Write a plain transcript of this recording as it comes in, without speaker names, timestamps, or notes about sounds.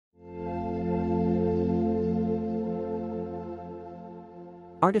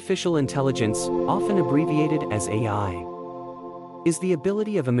Artificial intelligence, often abbreviated as AI, is the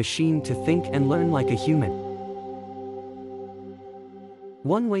ability of a machine to think and learn like a human.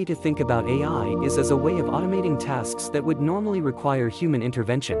 One way to think about AI is as a way of automating tasks that would normally require human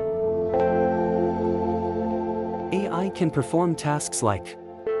intervention. AI can perform tasks like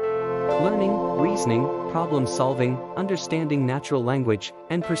learning, reasoning, problem-solving, understanding natural language,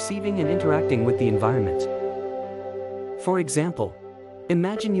 and perceiving and interacting with the environment. For example,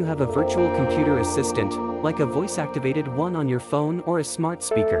 imagine you have a virtual computer assistant, like a voice-activated one on your phone or a smart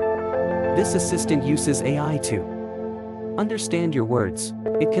speaker. This assistant uses AI to understand your words.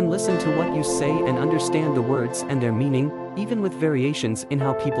 It can listen to what you say and understand the words and their meaning, even with variations in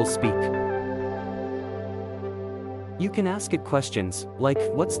how people speak. You can ask it questions, like,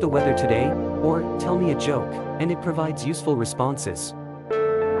 "What's the weather today?" or "Tell me a joke," and it provides useful responses.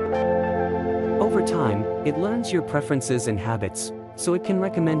 Over time, it learns your preferences and habits, so it can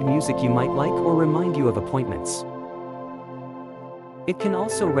recommend music you might like or remind you of appointments. It can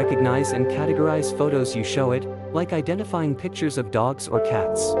also recognize and categorize photos you show it, like identifying pictures of dogs or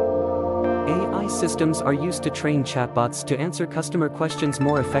cats. AI systems are used to train chatbots to answer customer questions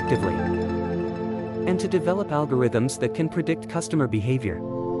more effectively, and to develop algorithms that can predict customer behavior.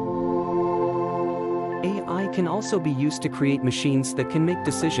 AI can also be used to create machines that can make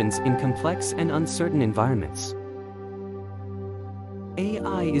decisions in complex and uncertain environments.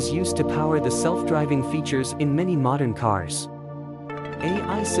 AI is used to power the self-driving features in many modern cars.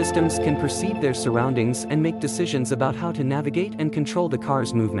 AI systems can perceive their surroundings and make decisions about how to navigate and control the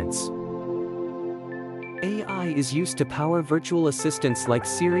car's movements. AI is used to power virtual assistants like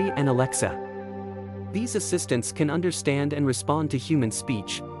Siri and Alexa. These assistants can understand and respond to human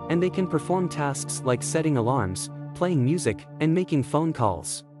speech, and they can perform tasks like setting alarms, playing music, and making phone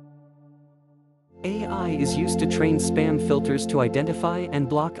calls. AI is used to train spam filters to identify and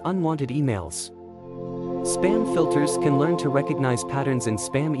block unwanted emails. Spam filters can learn to recognize patterns in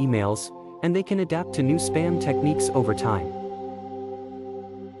spam emails, and they can adapt to new spam techniques over time.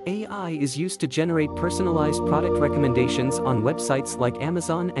 AI is used to generate personalized product recommendations on websites like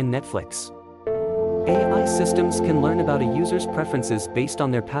Amazon and Netflix. AI systems can learn about a user's preferences based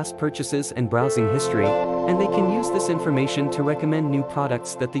on their past purchases and browsing history, and they can use this information to recommend new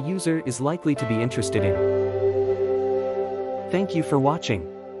products that the user is likely to be interested in. Thank you for watching.